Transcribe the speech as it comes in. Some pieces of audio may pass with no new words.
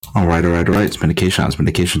All right. It's medication. It's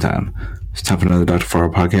medication time. It's time for another Dr.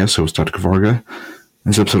 Kavarga Podcast. So it's Dr. Kavarga. In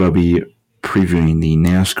this episode, I'll be previewing the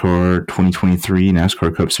NASCAR 2023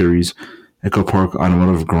 NASCAR Cup Series EchoPark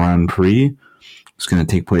Automotive Grand Prix. It's going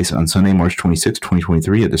to take place on Sunday, March 26,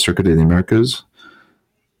 2023 at the Circuit of the Americas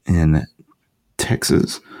in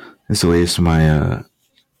Texas. This is the latest of my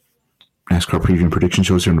NASCAR preview and prediction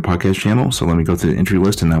shows here on the podcast channel. So let me go through the entry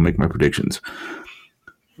list and now make my predictions.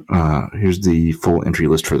 Here's the full entry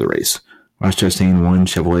list for the race. Ross Chastain 1,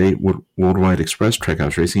 Chevrolet Worldwide Express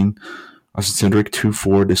Trackhouse Racing. Austin Cindric 2,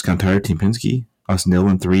 Ford Discount Tire Team Penske. Austin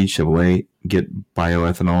Dillon 3, Chevrolet Get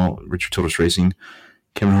Bioethanol Richard Childress Racing.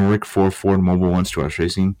 Kevin Harvick 4, Ford Mobile One Stewart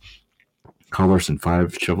Racing. Carl Larson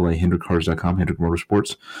 5, Chevrolet HendrickCars.com Hendrick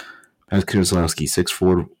Motorsports. Pat Keselowski 6,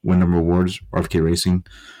 Ford Wyndham Rewards RFK Racing.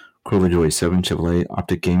 Corey LaJoie 7, Chevrolet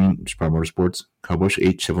Optic Gaming, Sprott Motorsports. Kyle Busch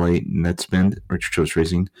 8, Chevrolet Netspend, Richard Childress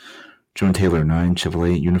Racing. Joan Taylor 9,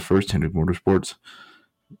 Chevrolet UniFirst, Hendrick Motorsports.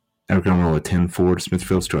 Eric Almirola 10, Ford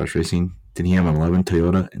Smithfield, Stewart Racing. Denny Hamlin 11,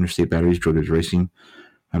 Toyota Interstate Batteries, Jordan Racing.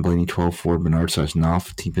 Ryan Blaney 12, Ford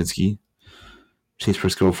Menard/Knopf, Team Penske. Chase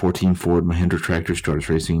Briscoe 14, Ford Mahindra Tractor, Stewart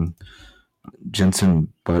Racing.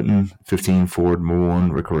 Jenson Button 15, Ford Mobile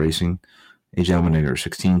One, Rico Racing. AJ Allmendinger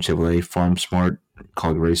 16, Chevrolet Farm Smart,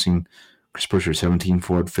 Cog Racing. Chris Buescher 17,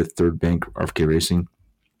 Ford Fifth Third Bank, RFK Racing.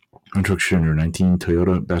 Truck Jr. 19,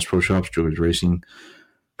 Toyota Bass Pro Shops, Joey's Racing.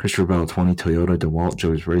 Christopher Bell 20, Toyota DeWalt,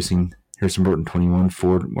 Joey's Racing. Harrison Burton 21,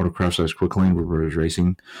 Ford Motocross Quick Lane, Roberto's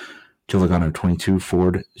Racing. Joe Logano 22,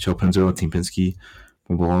 Ford Shell Pennzoil, Team Penske.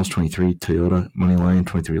 Bob Wallace 23, Toyota Moneyline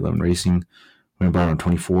 2311 Racing. Wayne Byron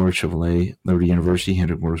 24, Chevrolet Liberty University,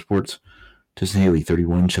 Hendrick Motorsports. Justin Haley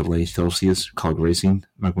 31, Chevrolet Celsius, Cog Racing.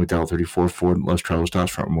 Michael McDowell 34, Ford Les Travel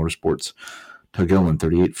Stops, Front Motorsports. Doug Gilliland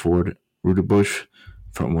 38, Ford Rudebush,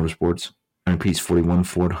 Front Motorsports. Aaron Peace 41,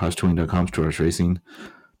 Ford HaasTowing.com, Stewart Racing.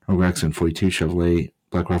 Noel Gragson 42, Chevrolet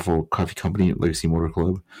Black Rifle Coffee Company, Legacy Motor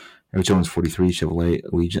Club. Eric Jones 43, Chevrolet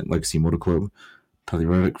Allegiant Legacy Motor Club. Tyler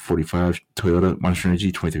Reddick 45, Toyota Monster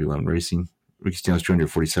Energy 2311 Racing. Ricky Stenhouse Jr.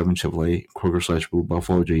 47, Chevrolet Kroger/Blue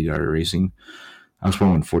Buffalo JD Dyer Racing. Alex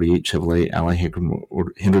Bowman 48, Chevrolet Ally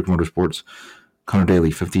Hendrick Motorsports. Connor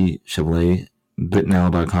Daly 50, Chevrolet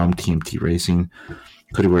Bitnell.com TMT Racing.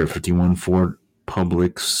 Cody Ware 51, Ford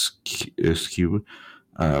Publix Cube,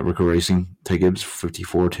 Rico Racing. Ty Gibbs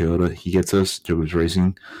 54, Toyota He Gets Us, Joe Gibbs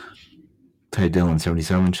Racing. Ty Dillon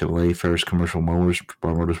 77, Chevrolet Ferris Commercial Mowers,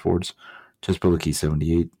 Bar Motorsports. Chess Billicky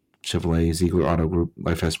 78, Chevrolet Ziegler Auto Group,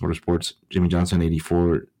 Lifefast Motorsports. Jimmy Johnson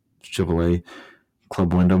 84, Chevrolet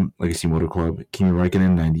Club Wyndham, Legacy Motor Club. Kimi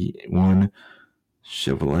Räikkönen 91,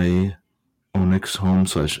 Chevrolet Onyx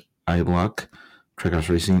Home/iBlock, Trackhouse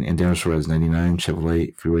Racing. And Daniel Suarez 99,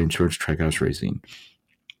 Chevrolet Freeway Insurance, Trackhouse Racing.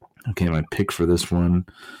 Okay, my pick for this one.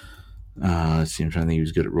 Let's see, I'm trying to think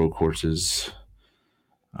who's good at road courses.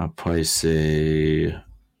 I'll probably say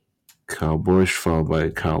Kyle Busch, followed by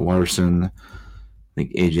Kyle Larson. I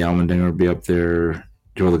think AJ Allmendinger will be up there.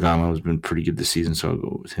 Joe Logano has been pretty good this season, so I'll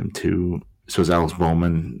go with him too. So is Alex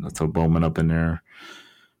Bowman. Let's throw Bowman up in there.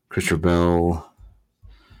 Christopher Bell.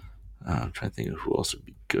 I'm trying to think of who else would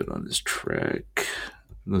be good on this track.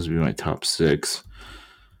 Those would be my top 6.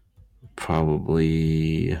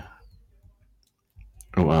 Probably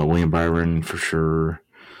William Byron for sure.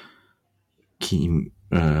 Kimi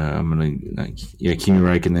Räikkönen.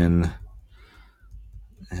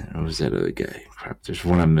 What was that other guy? Crap, there's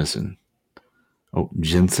one I'm missing. Oh,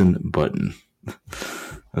 Jenson Button.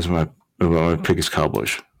 That's my pick is Kyle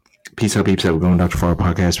Busch. Peace out, peeps. We're going Dr. Kavarga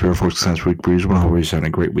Podcast. We're folks, Science Week Breeze. We're always having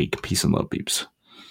a great week. Peace and love, peeps.